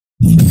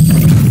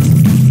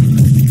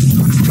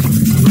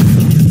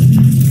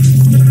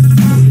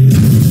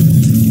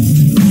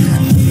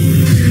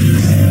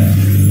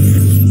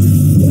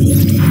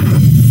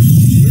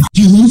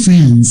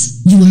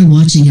friends, you are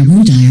watching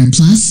Erudire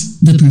Plus,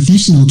 the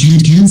professional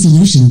CAD/CAM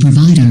solution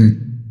provider.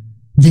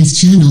 This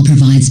channel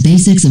provides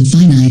basics of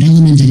finite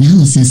element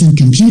analysis and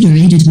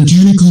computer-aided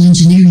mechanical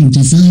engineering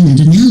design and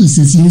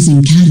analysis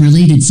using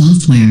CAD-related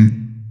software.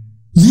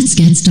 Let's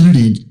get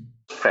started.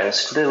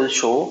 Friends, today we'll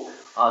show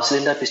a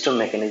cylinder piston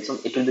mechanism.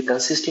 It will be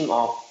consisting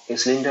of a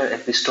cylinder, a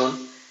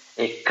piston,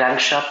 a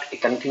crankshaft, a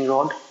connecting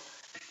rod,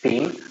 a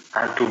pin,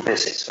 and two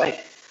braces, right?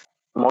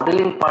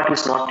 Modeling part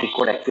is not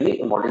required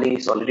actually. Modeling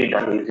is already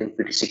done using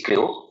PTC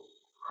Creo.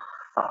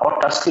 Our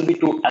task will be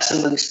to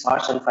assemble these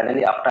parts, and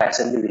finally after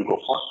assembly we'll go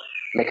for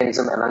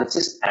mechanism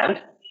analysis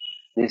and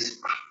this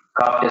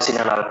curve testing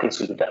and other things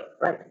will be done,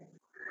 right?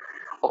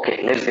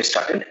 Okay, let's get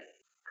started.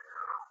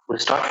 We'll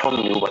start from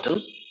new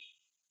button,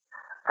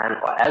 and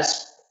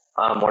as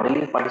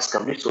modeling part is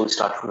complete, so we'll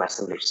start from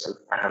assembly itself,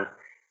 and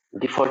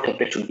default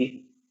template should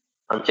be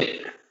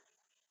unchecked.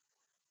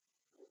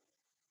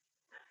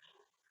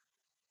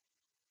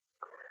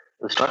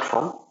 We'll start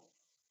from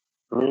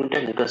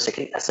millimeter Newton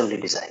second assembly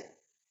design.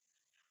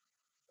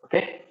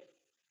 Okay,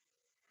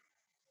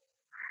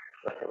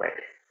 right.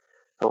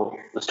 So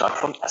we'll start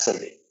from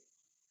assembly.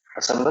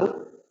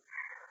 Assemble.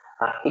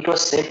 It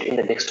was saved in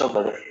the desktop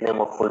by the name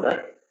of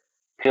folder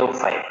Creo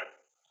 5.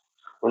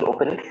 We'll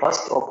open it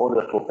first. Of all, we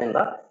have to open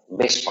the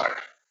base part.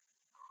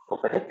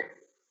 Open it.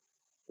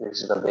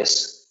 This is the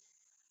base.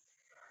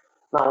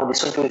 Now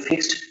this one to be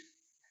fixed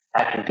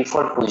at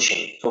default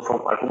position. So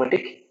from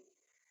automatic,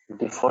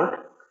 default,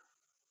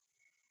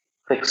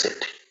 fix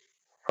it.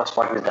 First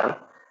part is done.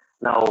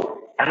 Now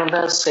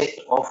another set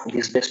of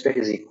this base plate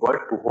is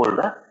required to hold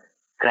the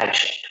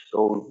crankshaft.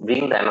 So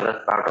bring the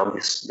another part of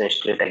this base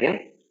plate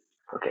again.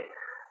 Okay,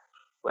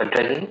 we're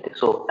dragging it.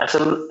 So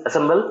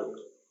assemble.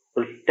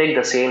 We'll take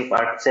the same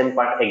part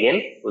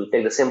again. We'll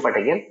take the same part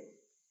again.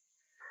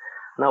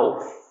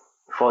 Now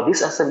for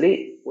this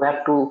assembly, we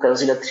have to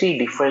consider three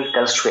different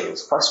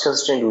constraints. First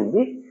constraint will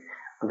be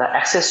the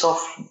axis of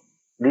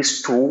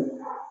these two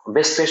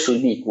base plates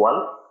will be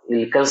equal,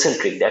 will be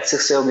concentric. The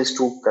axis of these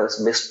two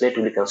base plates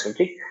will be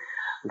concentric.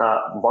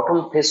 The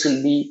bottom face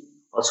will be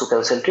also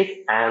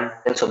concentric, and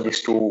ends of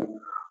these two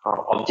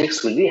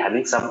objects will be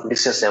having some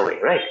distance away,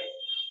 right?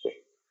 Okay.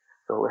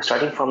 So we're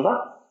starting from the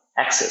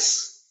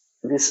axis.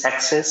 This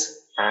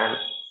axis and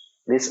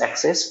this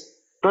axis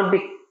don't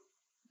be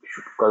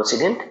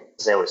coincident.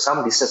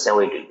 Some distance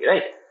away it will be,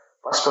 right?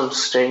 First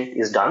constraint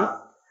is done.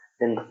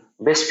 Then the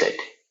base plate,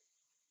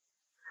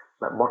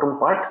 the bottom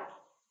part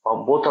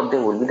of both of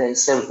them will be the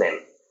same plane,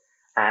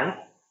 and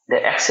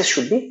the axis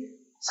should be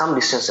some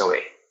distance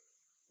away.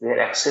 Their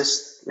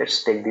axis,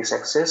 let's take this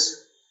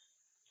axis,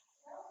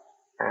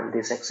 and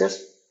this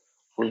axis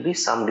will be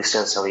some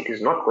distance away. It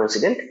is not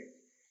coincident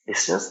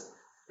distance.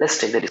 Let's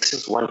take the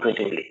distance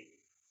 120 milli.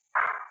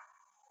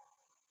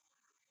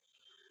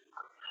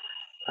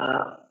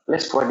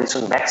 Let's put this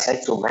on back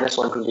side, so minus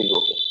 120 will be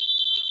okay.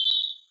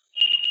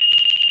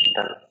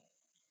 Done.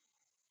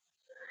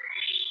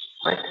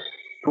 Right,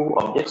 two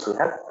objects we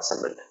have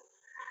assembled.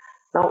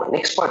 Now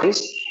next part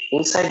is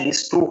inside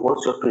these two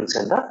holes you have to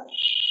insert the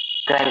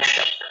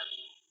crankshaft.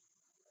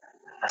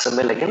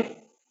 Assemble again.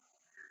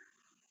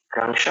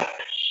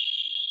 Crankshaft.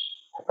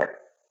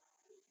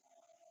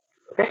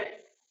 Okay.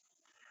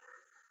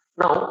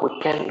 Now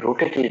we can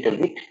rotate a little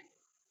bit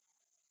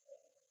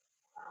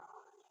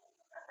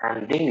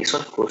and bring this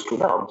one close to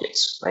the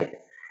objects, right?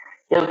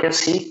 Here we can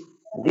see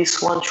this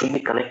one should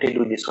be connected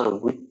with this one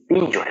with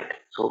pin joint.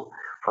 So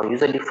from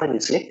user defined, we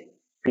select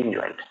pin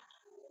joint.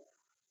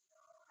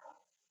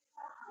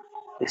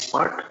 This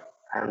part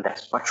and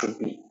that part should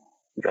be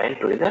joined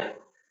together.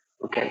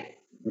 We can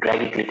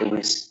drag it a little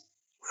bit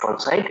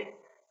front side.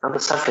 Now the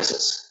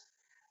surfaces.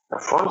 The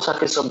front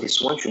surface of this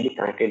one should be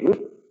connected with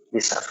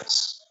this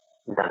surface.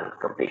 Done,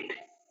 complete.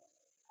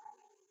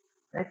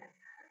 Right?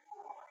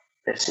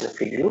 Let's see the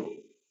field view.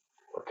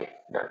 Okay,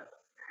 done.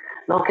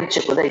 Now we can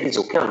check whether it is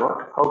okay or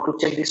not. How to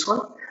check this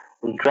one?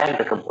 We drag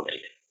the component.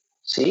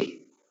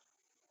 See,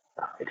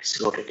 it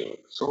is rotating.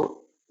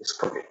 So it's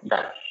complete.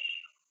 Done.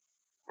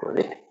 Close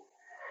it.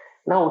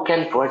 Now we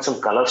can provide some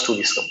colors to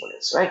these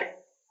components, right?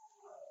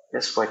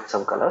 Let's provide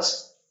some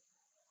colors.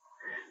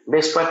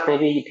 Base part,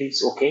 maybe it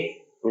is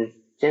okay. We'll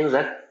change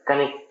that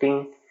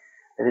connecting,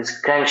 that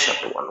is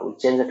crankshaft one. We'll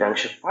change the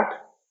crankshaft part.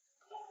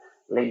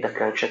 Let the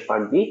crankshaft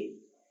part be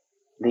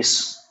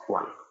this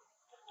one.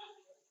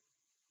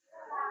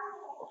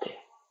 Okay.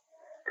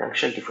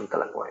 Crankshaft different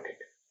color provided.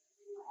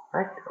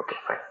 Right? Okay,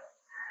 fine.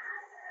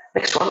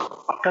 Next one,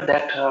 after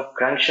that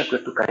crankshaft we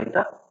have to connect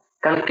the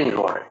connecting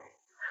rod.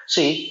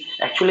 See,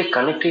 actually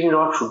connecting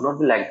rod should not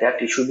be like that.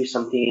 It should be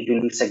something, it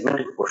will be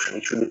segmented portion.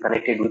 It should be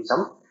connected with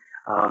some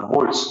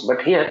bolts.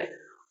 But here,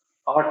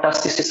 our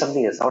task is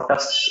something else. Our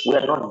task, we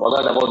are not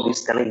bothered about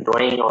this connect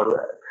drawing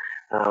or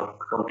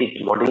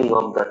complete modeling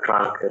of the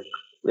trunk.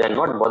 We are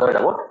not bothered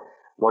about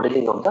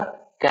modeling of the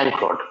crank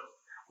rod.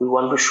 We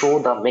want to show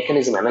the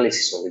mechanism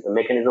analysis only, the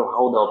mechanism,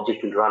 how the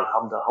object will run,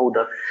 how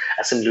the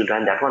assembly will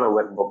run. That one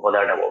we are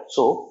bothered about.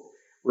 So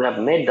we have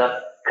made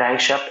the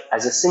crankshaft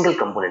as a single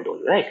component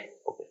only, right?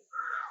 Okay.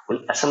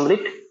 We'll assemble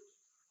it.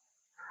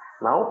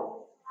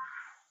 Now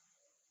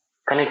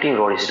connecting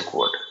rod is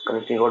required.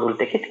 Connecting rod will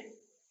take it.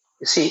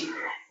 You see,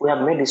 we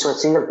have made this one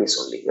single piece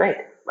only, right?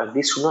 But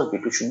this should not be.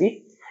 It should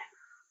be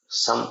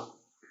some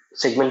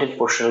segmented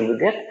portion will be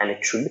there, and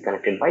it should be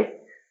connected by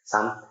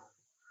some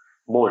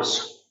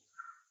bolts.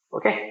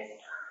 Okay.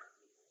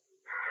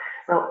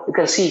 Now you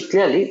can see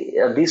clearly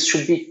this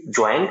should be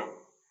joined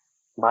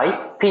by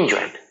pin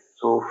joint.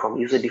 So from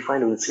user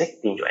defined, we will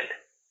select pin joint.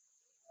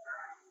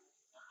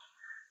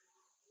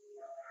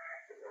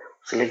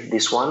 Select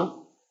this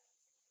one.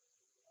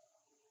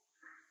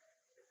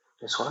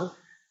 This one.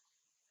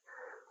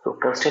 So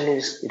constraint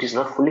is, it is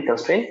not fully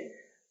constrained,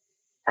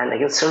 and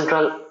again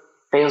central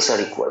planes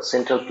are equal.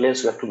 Central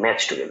planes we have to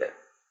match together,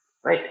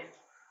 right?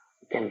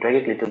 You can drag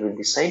it a little bit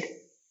this side,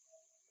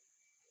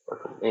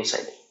 okay,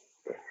 inside.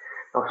 Okay.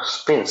 Now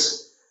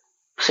pins,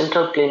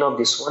 central plane of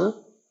this one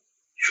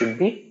should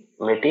be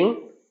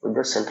meeting with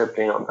the central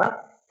plane of the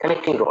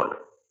connecting rod,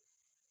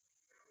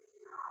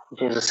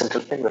 which is the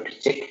central plane. We have to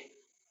check.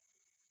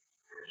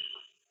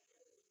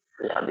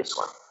 Yeah, this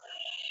one.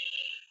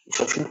 This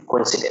one should be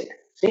coincident.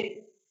 See,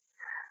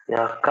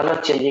 the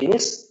color changing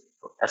is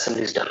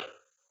assembly is done.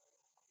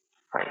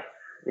 Fine,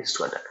 this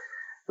two are done.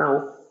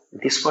 Now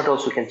this part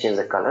also can change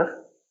the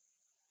color.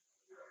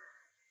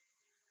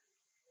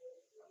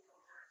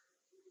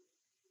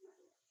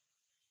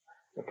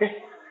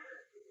 Okay.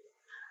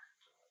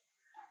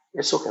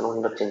 Yes, okay, no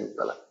need of changing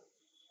color.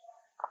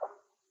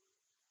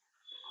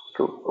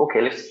 So,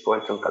 okay, let's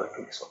provide some color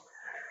to this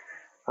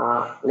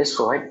one. Let's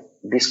provide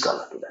this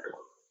color to that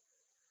one.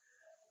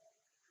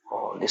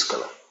 Or this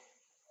color.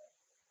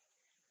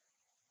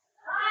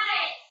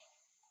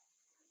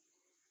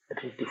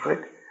 That is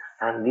different.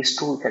 And these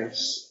two we can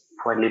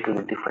provide a little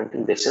bit different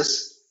in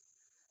bases.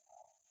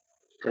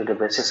 So the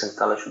bases and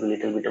color should be a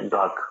little bit of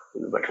dark,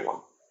 will be better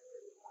one.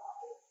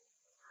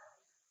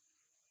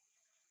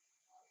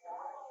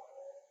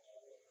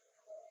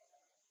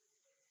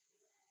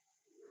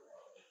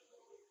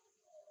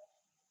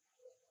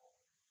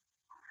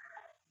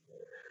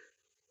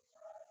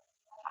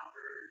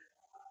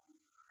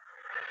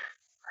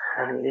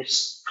 And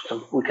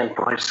we can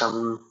provide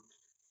some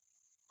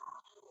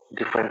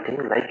different thing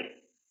like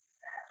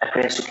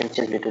appearance. You can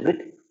change a little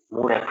bit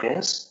more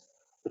appearance.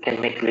 We can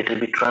make a little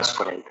bit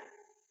transparent.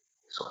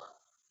 So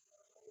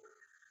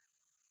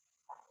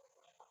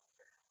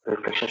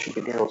reflection should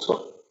be there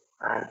also,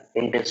 and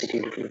intensity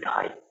a little bit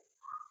high,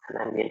 and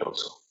ambient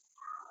also.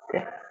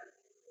 Okay,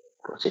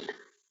 close it.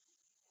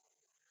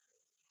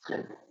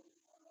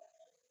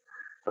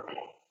 Okay,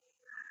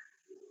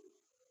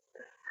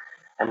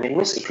 ambient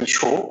means it will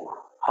show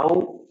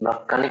how the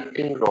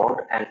connecting rod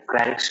and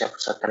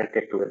crankshafts are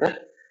connected together,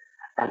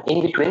 and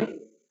in between,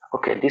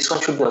 okay, this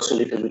one should be also a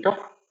little bit of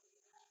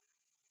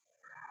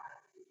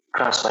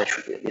transparent.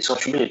 Should be, this one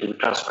should be a little bit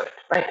transparent,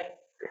 right?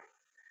 Okay.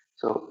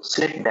 So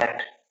select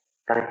that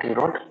connecting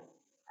rod.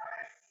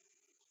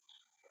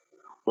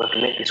 We have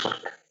to make this one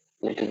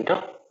a little bit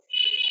of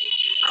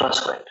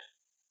transparent.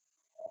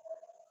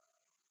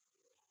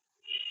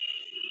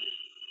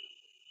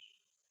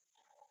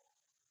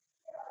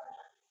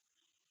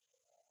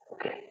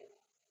 Okay,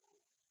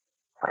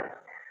 fine.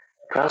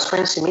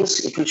 Transparency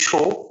means it will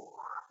show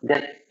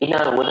that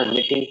inner or the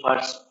meeting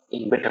parts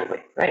in better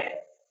way, right?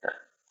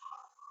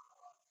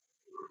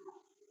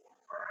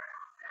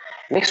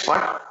 Next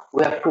part,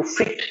 we have to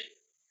fit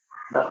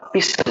the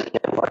piston here,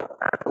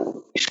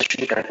 and piston should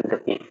be connected with the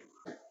pin.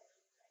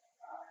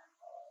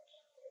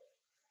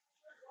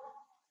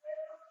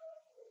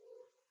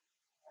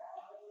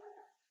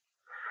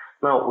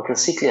 Now we can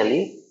see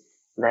clearly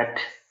that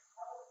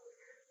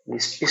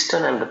this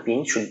piston and the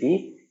pin should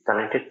be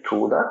connected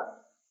through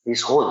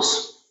these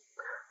holes.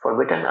 For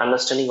better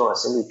understanding of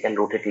assembly, we can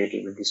rotate a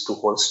little with these two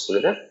holes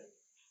together.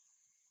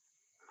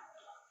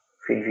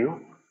 Field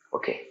view.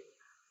 Okay.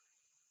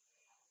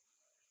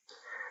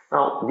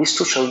 Now these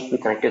two shall be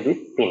connected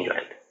with pin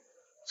joint.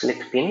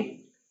 Select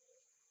pin.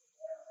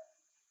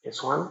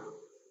 This one.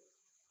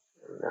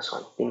 This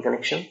one. Pin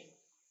connection.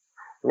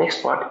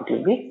 Next part, it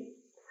will be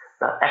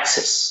the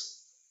axis.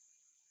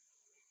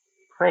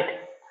 Right.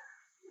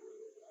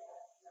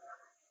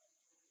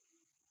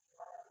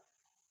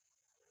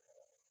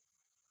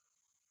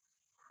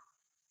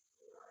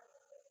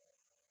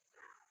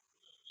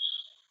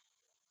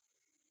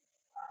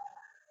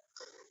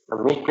 The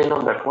mid plane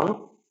of that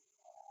one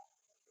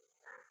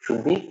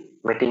should be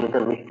meeting with the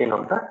mid plane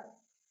of the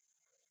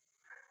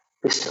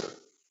piston.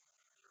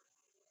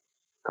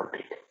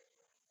 Complete.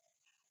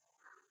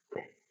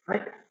 Okay,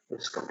 right?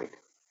 This is complete.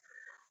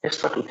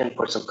 Next part, we can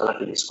put some color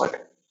to this part.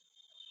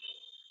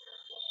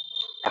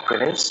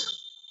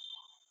 Appearance,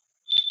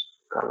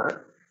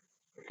 color.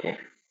 Okay.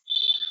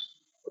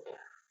 Okay.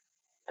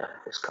 Yeah,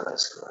 this color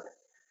is colored.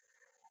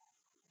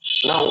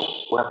 Now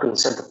we have to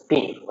insert the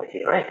pin over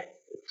here, right?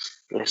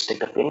 Let's take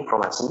the pin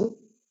from assembly.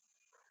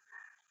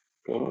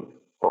 Pin.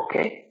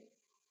 Okay.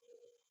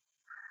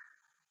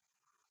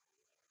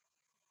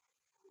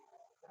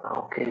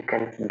 Okay, you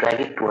can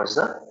drag it towards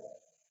the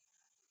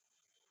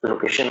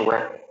location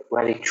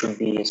where it should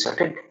be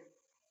inserted.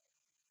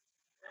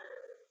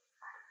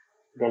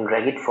 then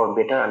drag it for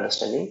better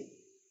understanding.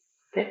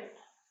 Okay.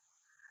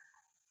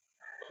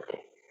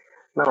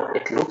 Now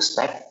it looks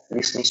that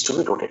this needs to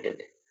be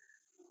rotated.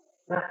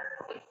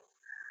 Okay.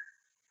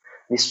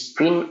 This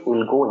pin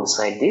will go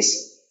inside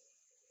this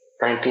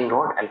connecting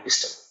rod and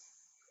piston.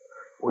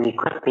 We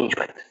require pin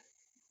joint.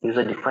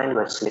 User defined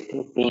by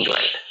selecting pin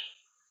joint.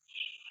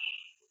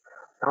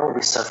 Now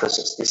this surface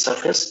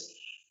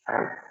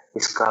and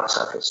this curved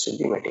surface should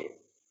be meeting.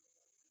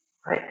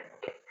 Right?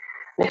 Okay.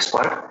 Next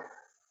part,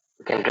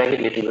 we can drag it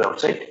a little bit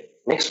outside.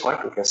 Next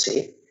part, we can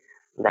say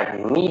that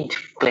mid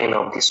plane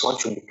of this one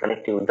should be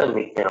connected with the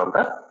mid plane of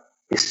the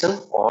piston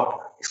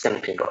or this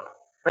connecting rod.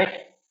 Right?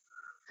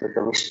 So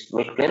the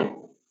mid plane,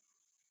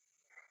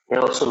 here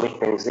also mid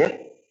plane is there.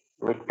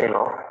 Mid plane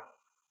of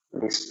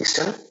this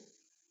piston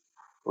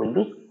will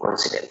be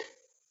coincident.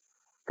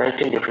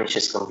 Connecting definition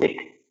is complete.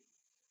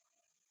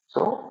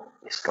 So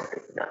it's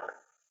completely done.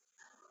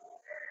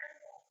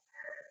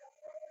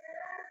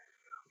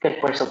 We can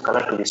provide some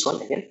color to this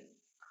one again.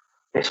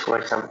 Let's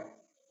provide some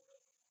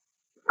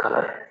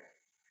color.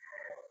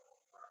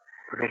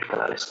 Red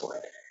color is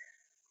provided.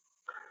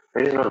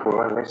 Red is not good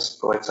one. Let's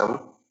provide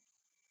some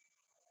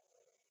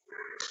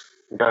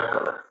dark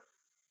color.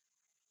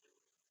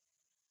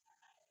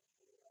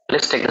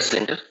 Let's take the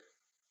cylinder.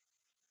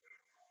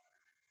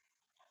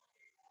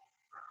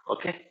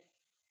 Okay.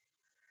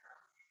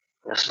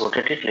 Let's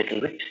rotate it a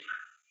little bit.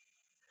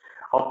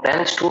 Our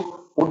plan is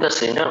to put the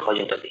cylinder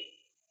horizontally.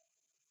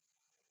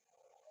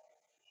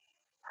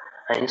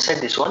 And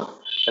inside this one,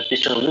 the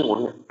piston will be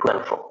moving to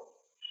and fro.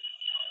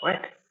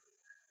 Right?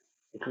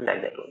 It will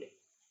like that only.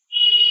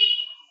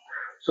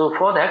 So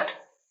for that,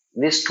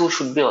 these two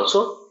should be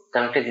also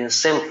connected in the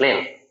same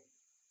plane.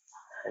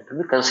 It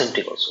will be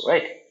concentric also,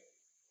 right?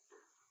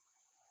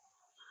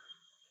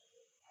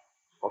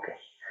 Okay.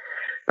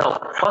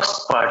 Now,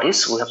 first part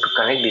is we have to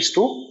connect these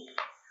two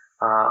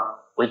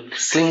with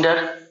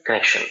cylinder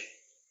connection.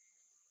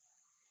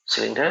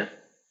 Cylinder,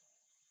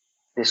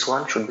 this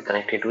one should be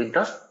connected with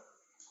the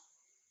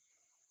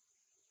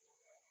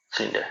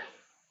cylinder.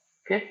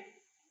 Okay.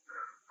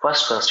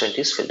 First constraint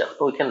is filled up.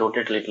 So we can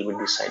rotate a little bit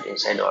this side,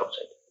 inside or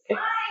outside. Okay.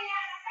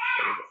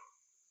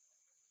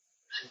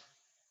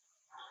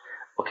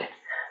 Okay.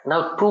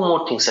 Now two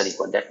more things are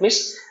required. That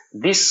means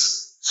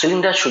this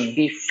cylinder should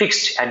be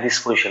fixed at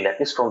this position. That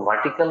means from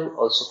vertical,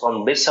 also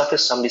from base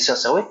surface some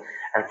distance away,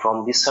 and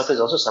from this surface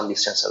also some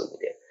distance away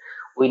there.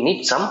 We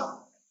need some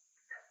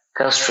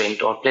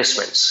constraint or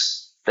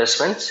placements.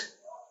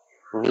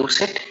 New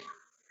set.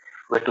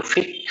 We have to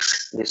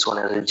fix this one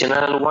as a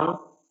general one,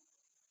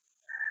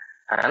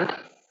 and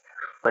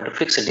we have to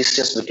fix a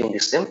distance between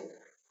these them.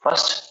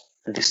 First,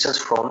 the distance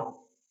from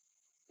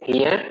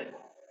here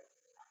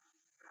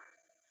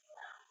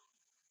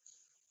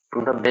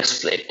to the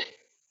base plate.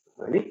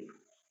 Ready?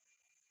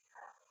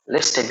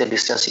 Let's take the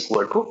distance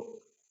equal to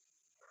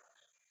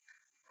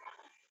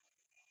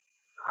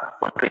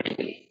 120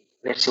 milli.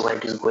 Let's see why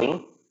it is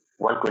going.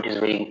 120 is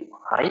very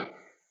high.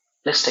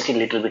 Let's take it a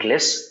little bit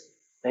less,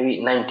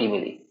 maybe 90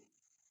 milli.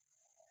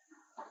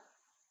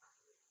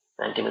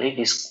 90 milli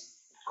is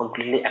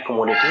completely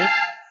accommodating.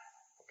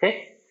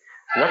 Okay,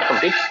 not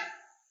complete.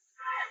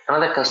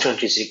 Another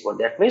constraint is required.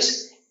 That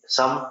means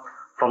some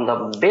from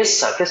the base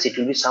surface it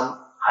will be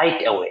some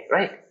height away,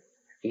 right?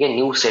 Again,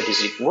 new set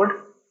is required.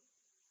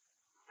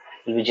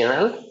 It will be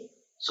general.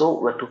 So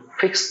we have to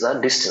fix the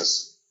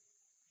distance.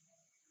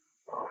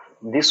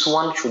 This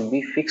one should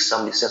be fixed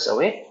some distance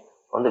away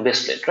on the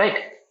base plate, right?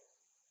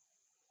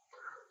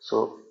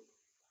 So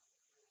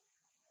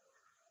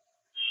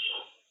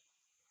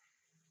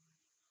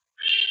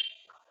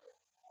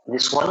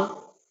this one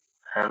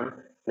and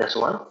this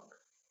one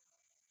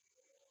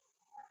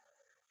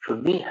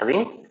should be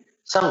having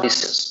some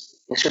distance.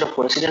 Instead of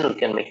coincident, we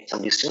can make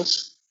some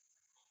distance.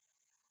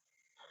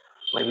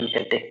 Maybe we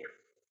can take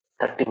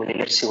 30 milli.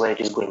 Let's see where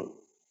it is going.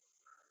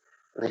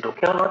 Is it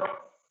okay or not?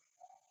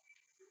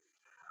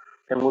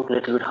 Then move a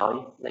little bit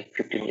high, like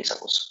 50 milli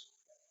suppose.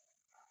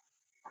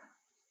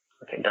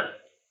 Okay, done.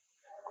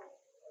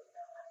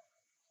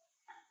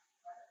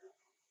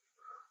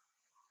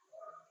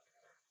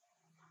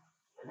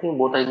 I think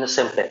both are in the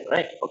same plane,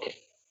 right? Okay.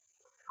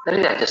 That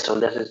is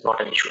adjustable. That is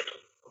not an issue at all.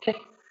 Okay.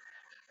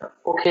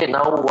 Okay.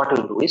 Now what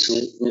we'll do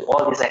is we'll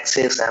all these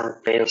axes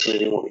and planes will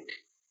remove it.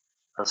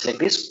 And select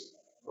this.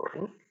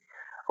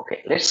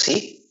 Okay. Let's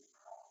see.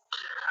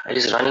 It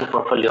is running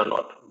properly or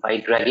not. By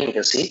dragging, you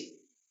can see.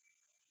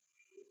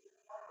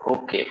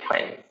 Okay,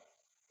 fine.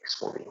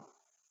 It's moving.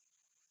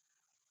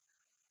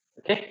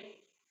 Okay.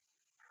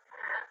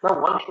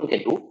 Now one thing we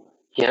can do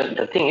here.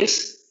 The thing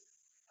is.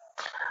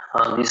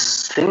 This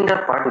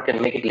cylinder part we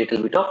can make it a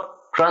little bit of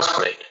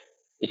transparent.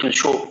 It will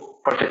show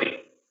perfectly.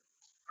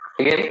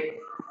 Again,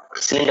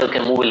 cylinder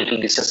can move a little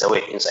distance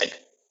away inside.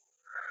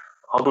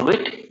 How to do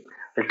it?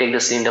 We'll take the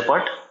cylinder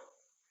part,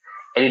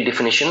 edit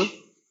definition.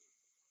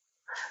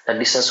 The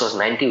distance was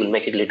 90, we'll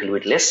make it a little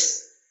bit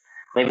less.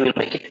 Maybe we'll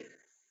make it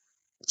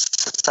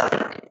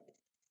 70.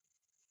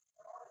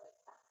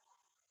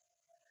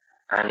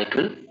 And it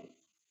will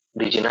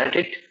regenerate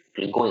it, it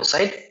will go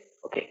inside.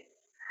 Okay.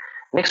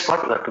 Next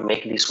part, we have to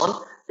make this one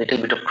little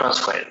bit of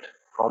transparent.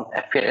 From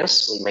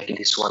appearance, we make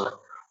this one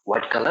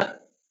white color.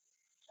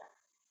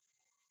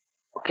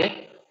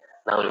 Okay,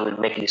 now we will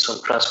make this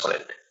one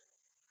transparent.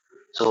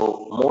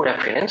 So more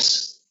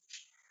appearance,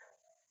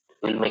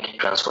 we'll make it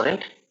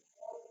transparent.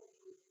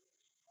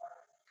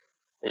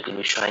 It will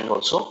be shine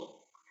also.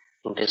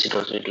 Intensity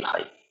also little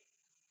high.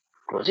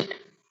 Close it.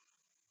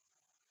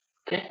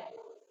 Okay,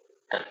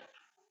 done.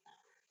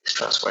 It's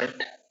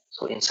transparent.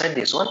 So inside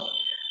this one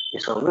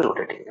will be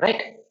rotating, right?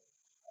 You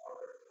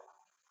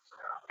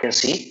can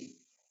see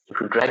if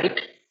you drag it,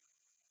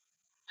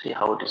 see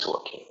how it is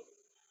working.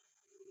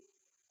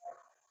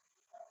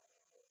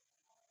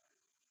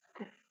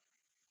 Okay.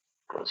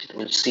 Close it.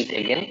 We'll see it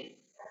again.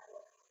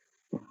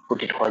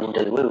 Put it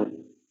horizontally. We'll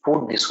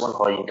put this one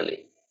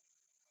horizontally.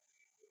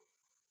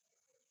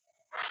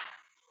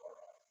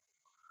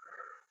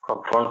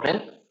 From front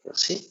plane, you'll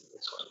see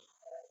this one.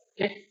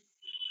 Okay.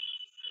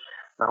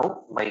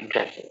 Now by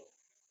dragging.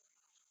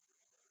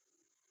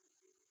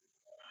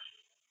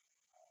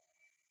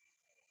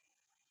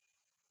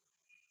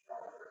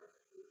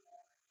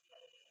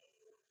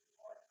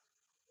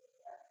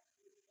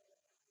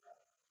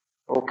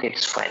 Okay,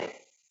 it's fine.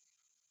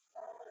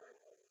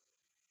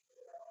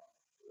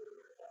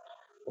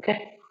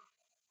 Okay,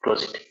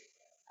 close it.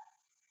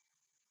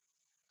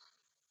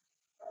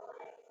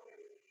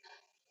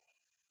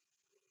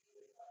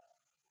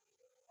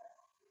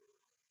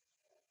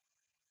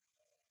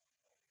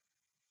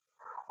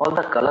 All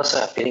the colors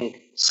are appearing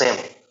same.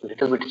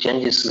 Little bit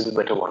changes will be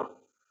better one.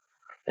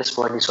 Let's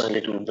provide this one a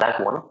little black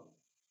one.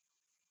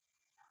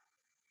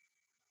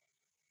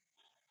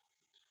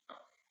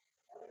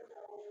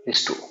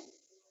 These two.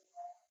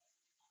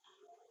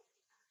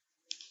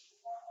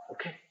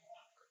 Okay,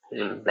 a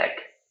little black.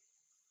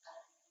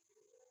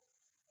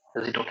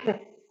 Is it okay?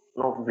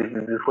 No,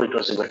 before it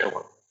was a better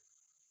one.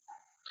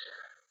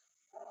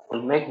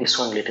 We'll make this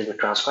one a little bit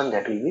transparent,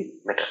 that will be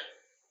better.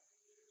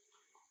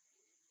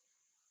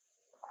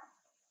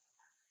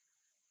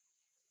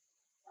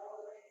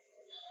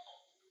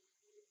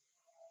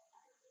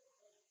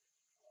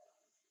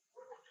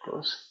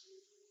 Close.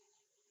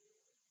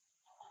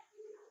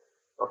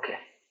 Okay.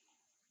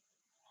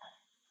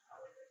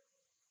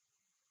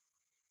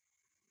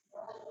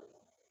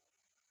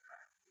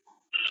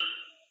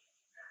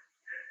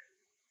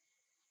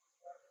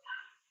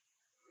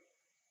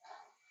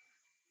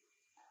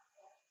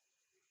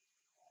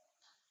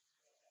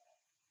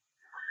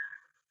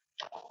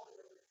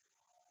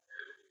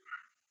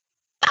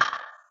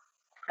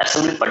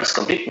 Assembly part is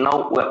complete.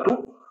 Now we have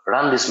to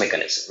run this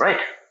mechanism, right?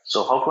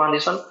 So how to run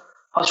this one?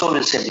 First of all,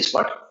 we'll save this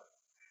part.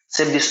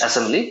 Save this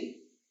assembly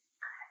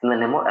in the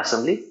name of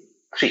assembly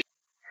 3.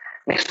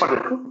 Next part, we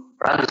have to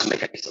run this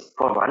mechanism.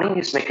 For running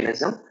this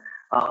mechanism,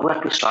 we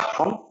have to start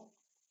from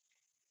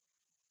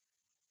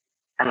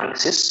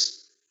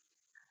analysis,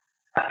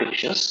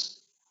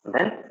 applications,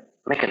 then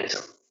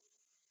mechanism.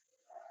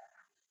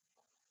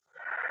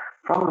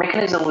 From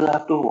mechanism, we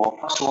have to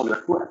first of all we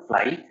have to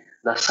apply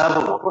the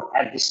servo motor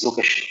at this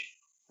location,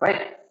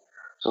 right?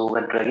 So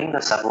we're dragging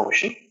the servo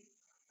motion,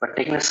 we're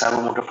taking the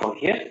servo motor from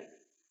here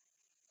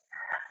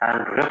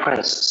and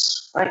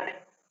references, right?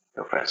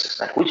 References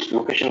at which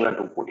location we have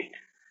to put it.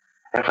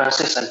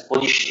 References and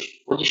position.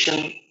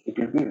 Position, it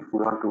will be if we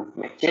want to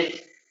check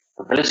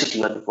the velocity,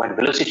 we have to point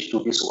velocity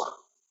to this one.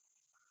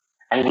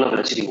 Angular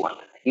velocity 1.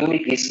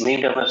 Unit is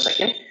meter per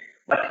second,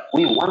 but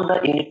we want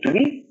the unit to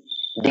be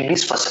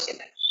degrees per second.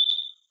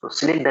 So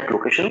select that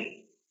location.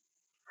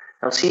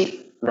 Now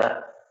see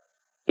the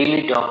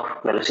unit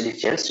of velocity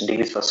change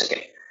degrees per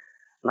second.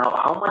 Now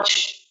how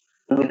much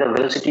will be the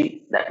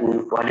velocity that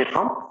will be provided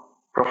from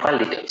profile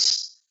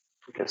details?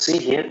 You can see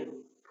here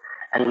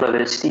angular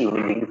velocity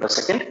unit degree per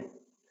second,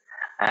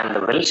 and the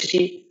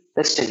velocity,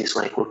 let's take this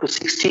one equal to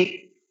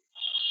 60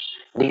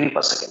 degree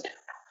per second.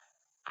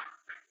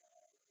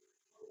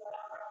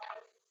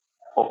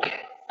 Okay,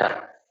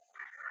 done.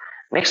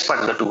 Next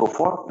part is going to go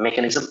for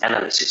mechanism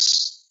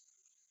analysis.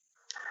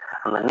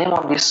 And the name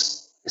of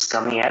this is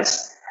coming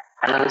as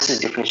analysis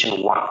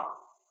definition 1,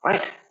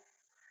 right?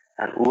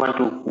 And we want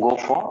to go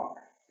for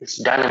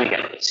this dynamic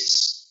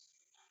analysis,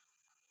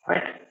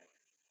 right?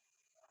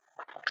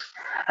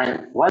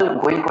 And while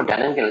going for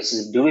dynamic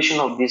analysis, the duration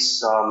of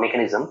this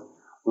mechanism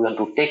we want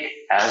to take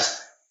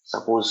as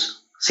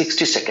suppose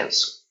 60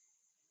 seconds,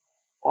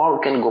 or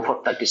we can go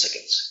for 30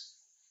 seconds.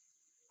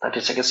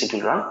 30 seconds it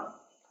will run,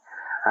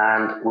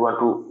 and we want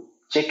to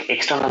check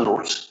external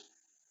loads.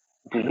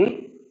 It will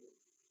be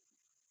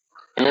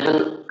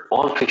enable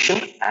all friction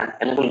and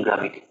enable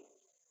gravity.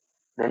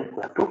 Then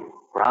we have to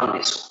run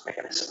this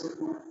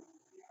mechanism.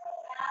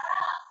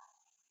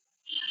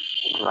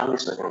 Run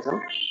this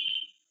mechanism.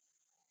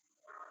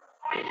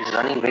 Okay, it is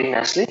running very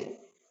nicely.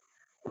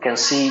 You can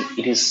see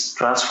it is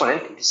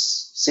transparent, it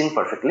is seen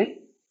perfectly.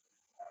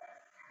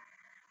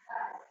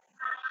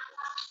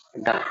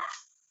 Done.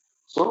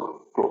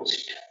 So close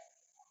it.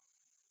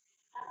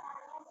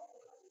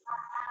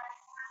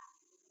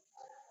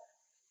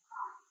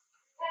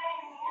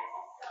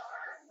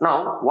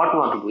 Now what we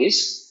want to do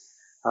is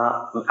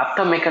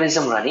After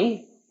mechanism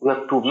running, we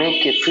have to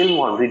make a film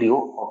or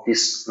video of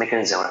this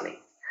mechanism running.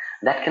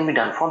 That can be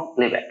done from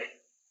playback.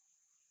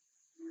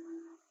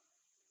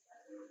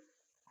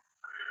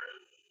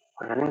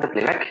 Running the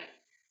playback,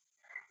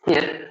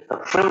 here the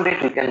frame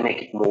rate we can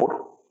make it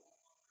more.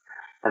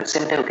 At the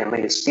same time, we can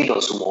make the speed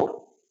also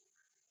more.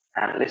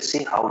 And let's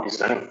see how it is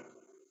running.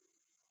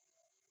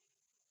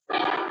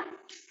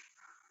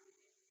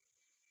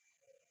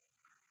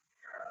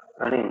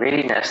 Running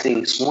very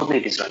nicely, smoothly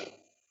it is running.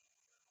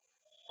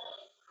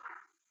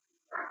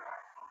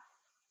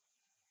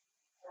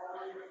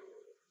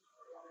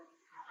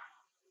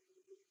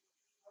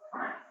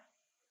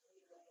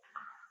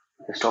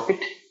 Stop it.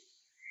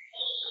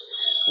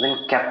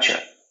 Then capture.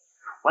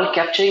 While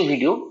capturing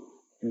video,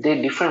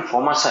 the different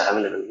formats are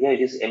available. Here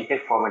it is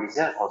MPEG format is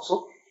there,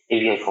 also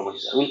AVI format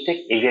is there. We'll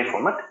take AVI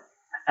format,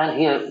 and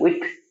here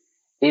width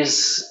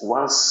is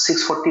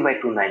 1640 by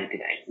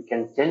 299. We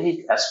can change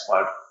it as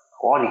per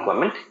our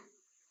requirement,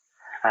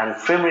 and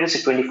frame rate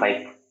is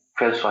 25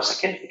 frames per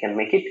second. We can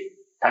make it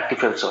 30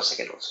 frames per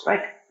second also,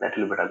 right? That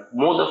will be better.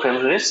 More the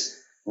frame rates,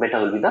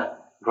 better will be the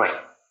drawing,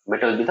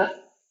 better will be the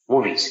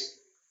movies.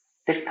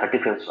 Take 30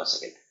 frames per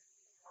second.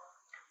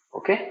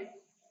 Okay,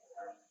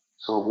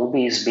 so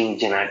movie is being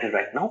generated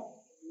right now.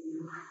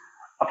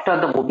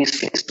 After the movie is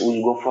finished,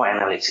 we will go for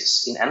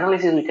analysis. In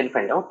analysis, we can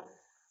find out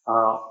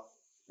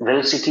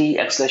velocity,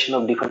 acceleration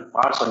of different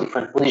parts or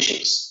different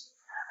positions,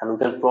 and we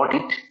can plot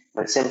it.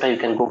 At the same time, you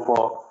can go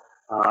for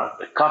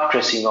curve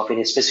tracing of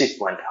any specific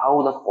point,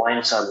 how the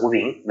points are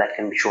moving. That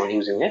can be shown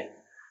using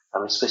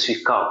a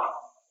specific curve.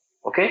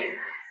 Okay,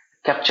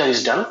 capture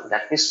is done.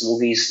 That means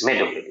movie is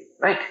made already,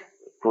 right?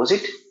 Close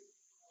it.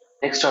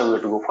 Next, we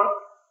have to go for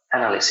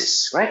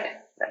analysis, right?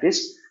 That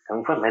is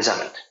coming for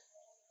measurement.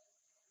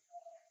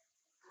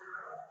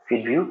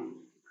 Field view,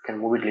 can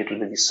move it a little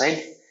bit this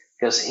side,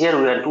 because here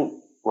we are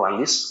to run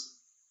this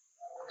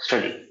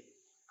study.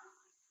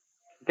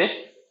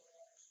 Okay.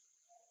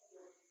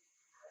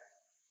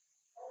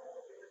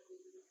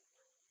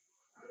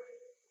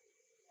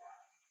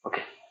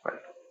 Okay, right.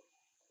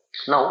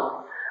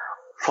 Now,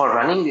 for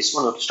running this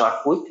one, we have to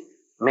start with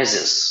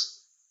measures.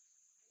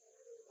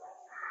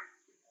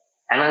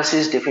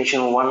 Analysis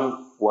definition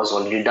 1 was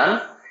already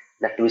done.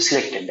 That we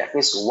selected. That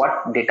means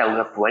what data we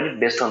have provided.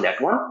 Based on that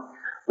one,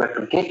 we have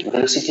to get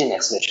velocity and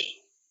acceleration.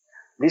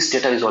 This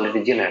data is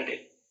already generated.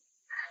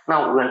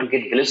 Now we want to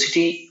get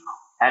velocity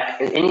at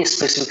any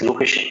specific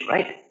location,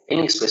 right?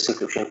 Any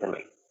specific location can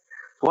make.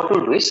 So what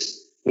we'll do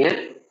is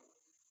here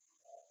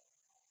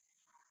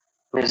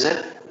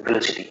measure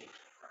velocity.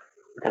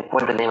 We can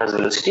put the name as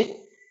velocity,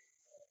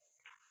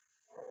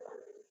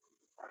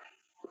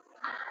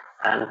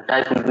 and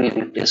type will be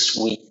replaced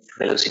with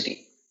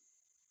velocity.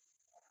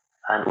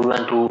 And we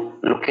want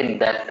to locate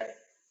that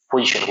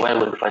position where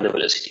we will find the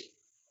velocity.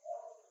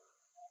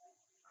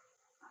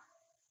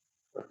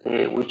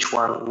 Okay, which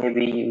one?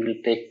 Maybe we will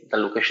take the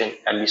location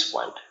at this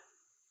point.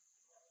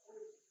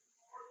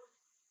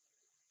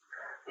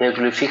 Here it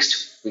will be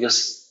fixed,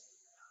 because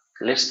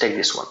let's take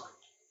this one.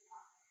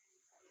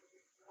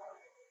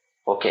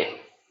 Okay,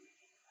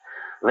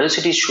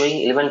 velocity is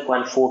showing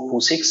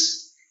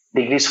 11.426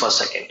 degrees per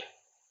second.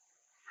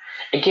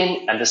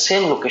 Again, at the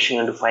same location,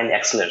 you have to find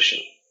acceleration.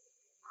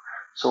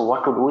 So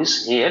what to do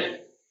is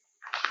here,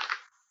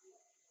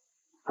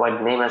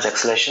 provide name as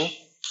acceleration.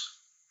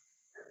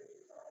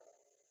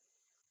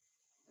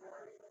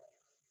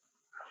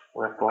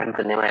 We have provided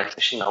the name as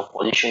acceleration. Now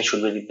position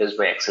should be replaced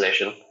by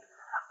acceleration,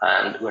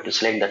 and we have to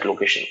select that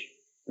location.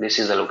 This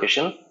is the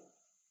location.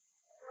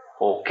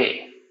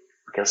 Okay,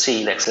 you can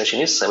see the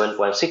acceleration is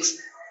 7.6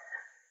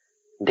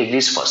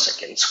 degrees per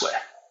second square.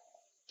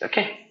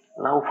 Okay,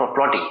 now for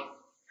plotting,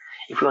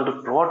 if you want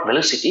to plot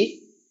velocity,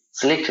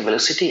 select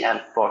velocity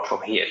and plot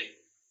from here.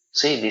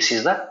 See, this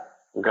is the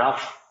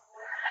graph.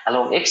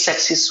 Along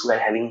x-axis we are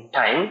having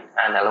time,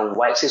 and along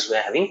y-axis we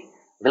are having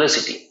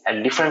velocity.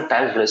 At different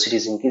times velocity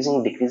is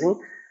increasing,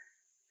 decreasing.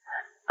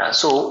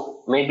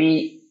 So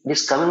maybe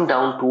this coming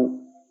down to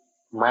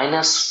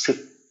minus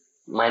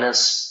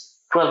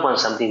 12 point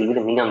something will be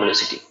the minimum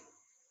velocity.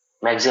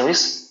 Maximum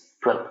is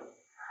 12.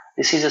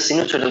 This is a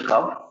sinusoidal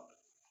curve.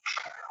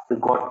 We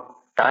got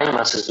time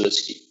versus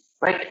velocity,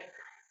 right?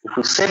 If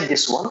we set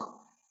this one,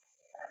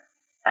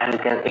 and we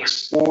can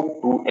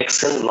export to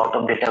Excel, lot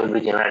of data will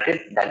be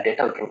generated. That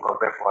data we can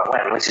compare for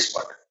our analysis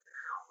part.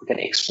 We can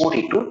export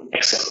it to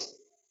Excel.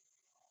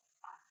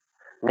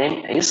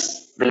 Name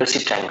is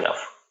velocity time graph.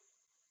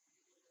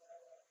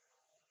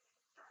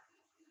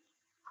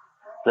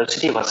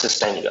 Velocity versus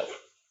time graph.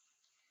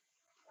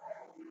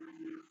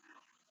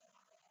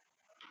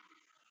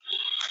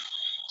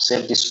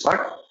 Save this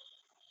part.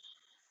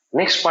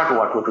 Next part,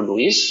 what we have to do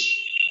is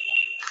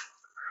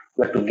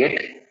we have to get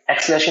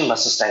acceleration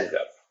versus time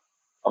graph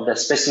of the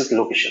specific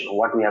location.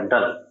 What we have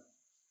done.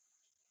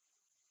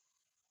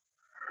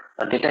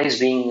 The data is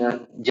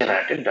being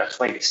generated. That's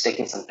why it's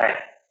taking some time.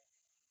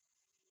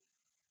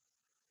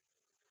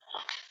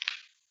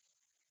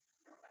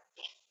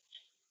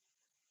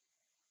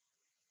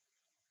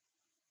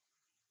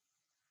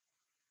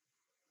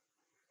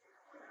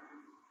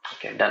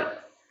 Okay, done.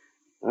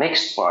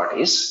 Next part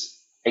is,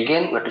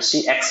 again we have to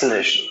see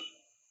acceleration.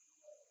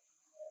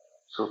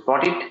 So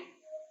plot it,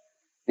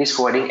 this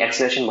providing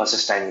acceleration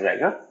versus time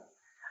graph.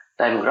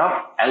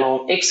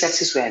 Along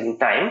x-axis we are having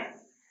time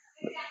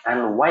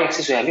and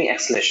y-axis we are having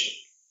acceleration,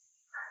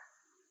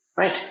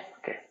 right?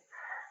 Okay,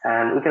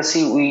 and we can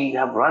see we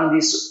have run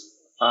this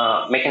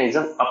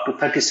mechanism up to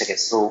 30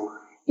 seconds, so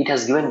it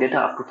has given data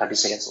up to 30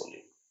 seconds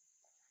only.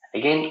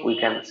 Again we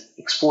can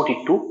export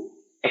it to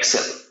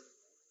Excel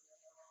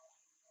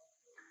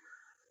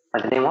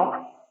by the name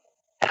of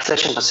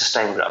acceleration versus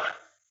time graph.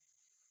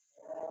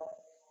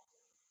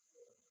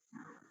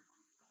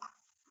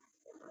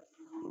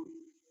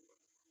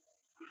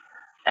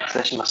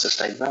 Acceleration versus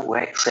time graph, we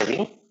are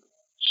saving.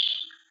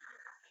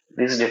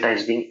 This data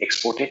is being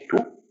exported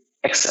to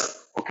Excel,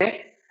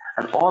 okay,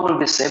 and all will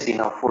be saved in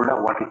our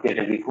folder what we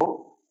created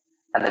before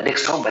at the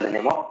desktop by the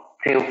name of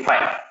Creo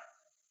 5.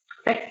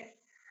 Okay.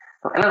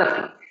 Now another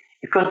thing,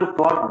 if you want to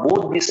plot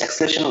both this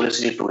acceleration and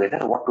velocity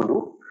together, what to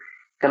do?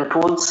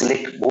 Control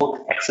select both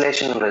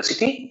acceleration and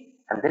velocity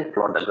and then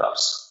plot the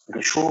graphs. It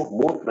will show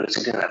both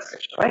velocity and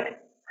acceleration, right?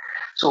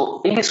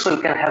 So in this way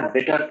you can have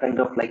better kind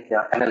of like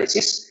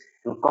analysis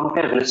and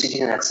compare velocity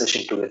and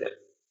acceleration together.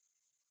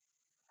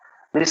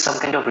 There is some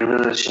kind of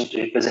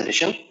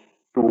representation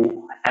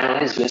to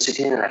analyze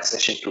velocity and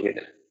acceleration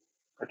together.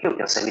 Okay, we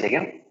can save it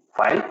again.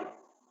 File,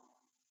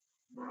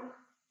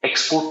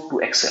 export to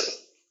Excel.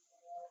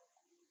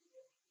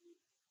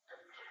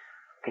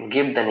 You can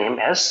give the name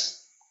as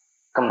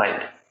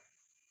combined.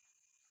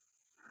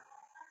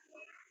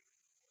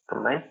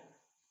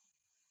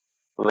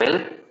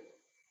 Well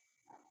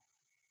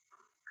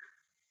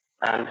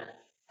and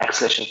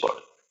acceleration plot.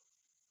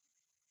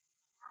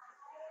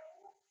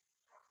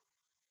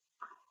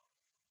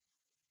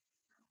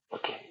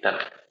 Okay, done.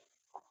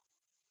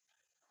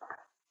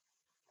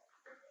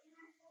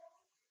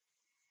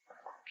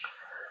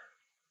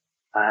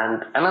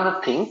 And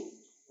another thing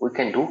we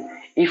can do,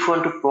 if you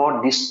want to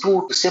plot these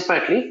two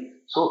separately,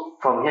 so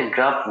from here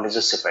graph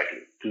measure separately,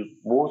 to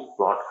both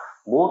plot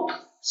both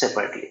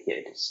separately. Here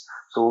it is.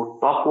 So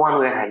top one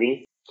we are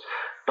having,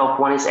 top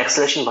one is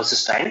acceleration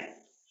versus time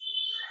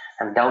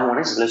and down one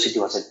is velocity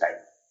versus time,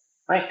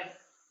 right?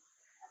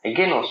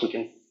 Again also you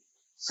can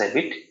save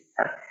it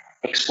and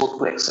export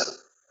to Excel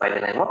by the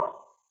name of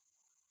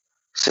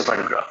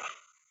separate graph.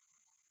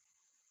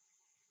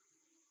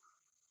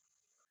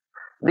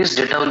 This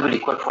data will be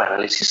required for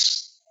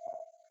analysis.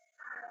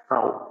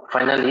 Now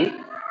finally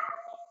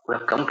we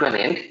have come to an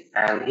end,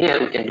 and here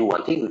we can do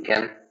one thing, we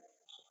can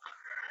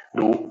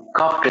do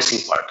curve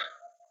tracing part,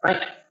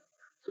 right?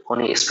 So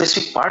on a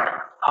specific part,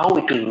 how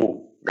it will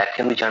move, that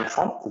can be done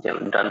from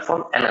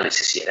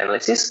analysis here.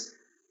 Analysis,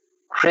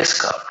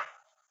 trace curve.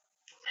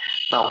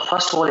 Now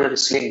first of all you have to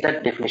select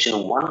that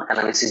definition 1,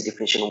 analysis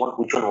definition 1,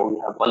 which one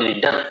we have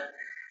already done.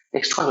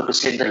 Next one we have to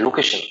select the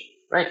location,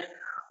 right?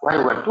 Why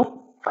we want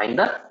to find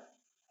the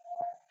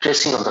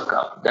tracing of the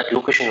curve, that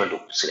location we want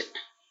to select.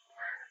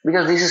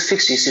 Because this is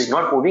fixed, this is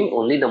not moving,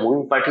 only the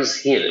moving part is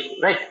here,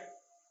 right?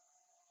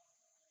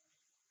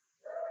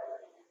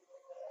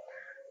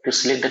 To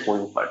select the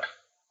moving part.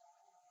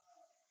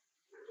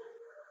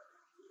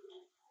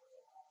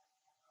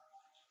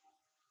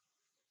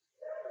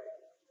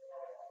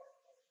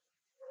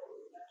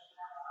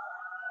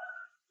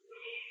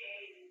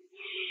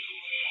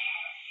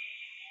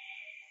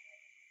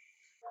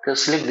 You can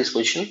select this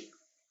position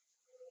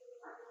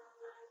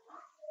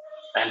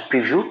and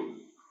preview.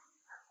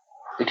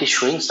 It is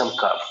showing some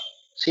curve.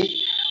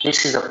 See,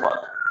 this is the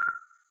path.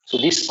 So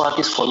this path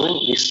is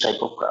following this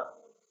type of curve.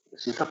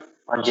 This is the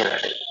path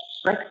generated,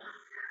 right?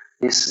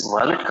 This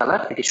violet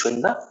color, it is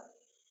showing the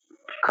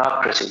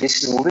curve tracing.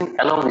 This is moving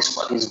along this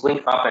path. It is going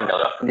up and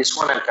down after this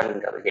one and coming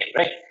down again,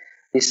 right?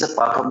 This is the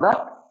path of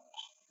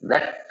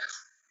that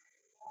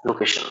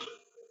location.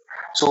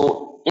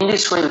 So in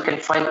this way, you can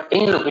find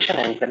any location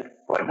and you can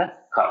provide the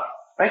curve,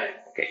 right?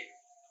 Okay.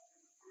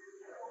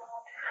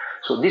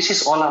 So this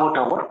is all about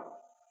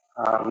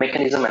our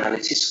mechanism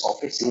analysis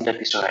of a cylinder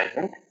piston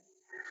arrangement.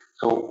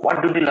 So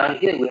what did we learn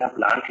here? We have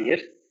learned here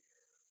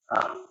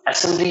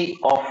assembly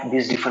of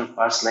these different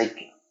parts, like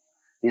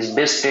these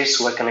base plates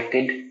were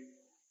connected.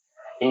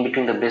 In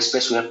between the base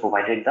plates we have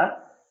provided the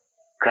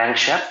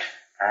crankshaft,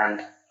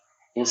 and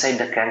inside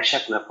the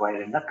crankshaft we have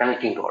provided the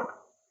connecting rod,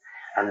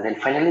 and then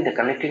finally the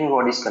connecting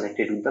rod is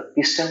connected with the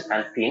piston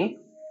and pin,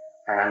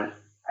 and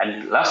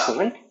at the last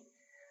moment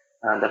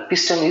the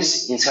piston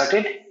is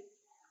inserted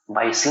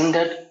by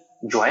cylinder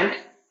joint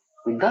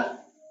with the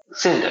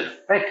cylinder,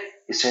 right?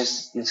 It's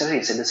just inserted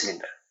inside the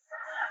cylinder.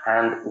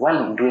 And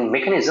while doing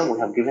mechanism, we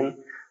have given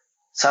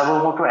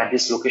servo motor at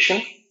this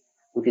location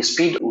with a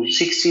speed of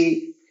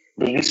 60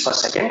 degrees per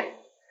second,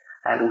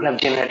 and we have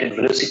generated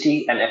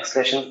velocity and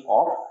acceleration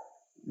of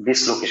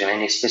this location,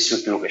 any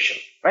specific location,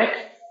 right?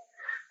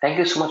 Thank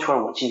you so much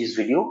for watching this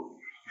video.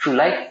 If you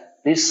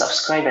like, please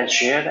subscribe and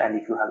share,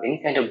 and if you have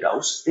any kind of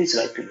doubts, please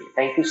write to me.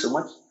 Thank you so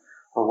much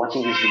for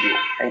watching this video.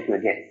 Thank you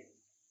again.